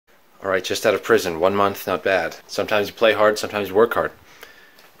Alright, just out of prison, 1 month, not bad. Sometimes you play hard, sometimes you work hard.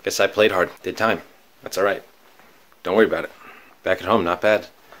 Guess I played hard, did time. That's alright. Don't worry about it. Back at home, not bad.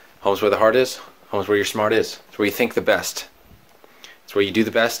 Home's where the heart is, home's where your smart is. It's where you think the best. It's where you do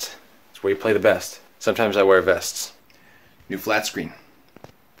the best, it's where you play the best. Sometimes I wear vests. New flat screen.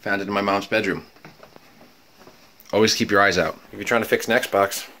 Found it in my mom's bedroom. Always keep your eyes out. If you're trying to fix an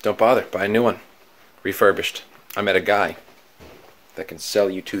Xbox, don't bother, buy a new one. Refurbished. I met a guy that can sell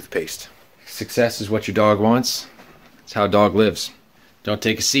you toothpaste. Success is what your dog wants. It's how a dog lives. Don't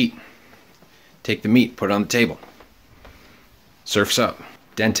take a seat. Take the meat, put it on the table. Surf's up.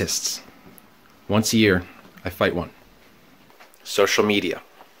 Dentists. Once a year, I fight one. Social media.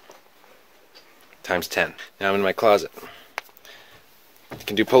 Times 10. Now I'm in my closet. I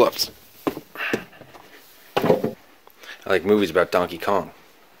can do pull-ups. I like movies about Donkey Kong.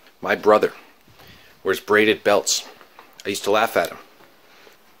 My brother wears braided belts. I used to laugh at him.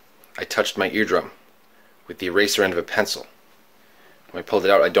 I touched my eardrum with the eraser end of a pencil. When I pulled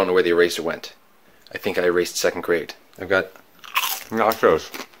it out, I don't know where the eraser went. I think I erased 2nd grade. I've got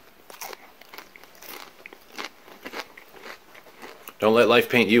nachos. Don't let life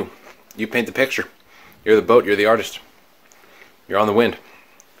paint you. You paint the picture. You're the boat, you're the artist. You're on the wind.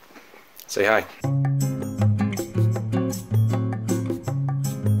 Say hi.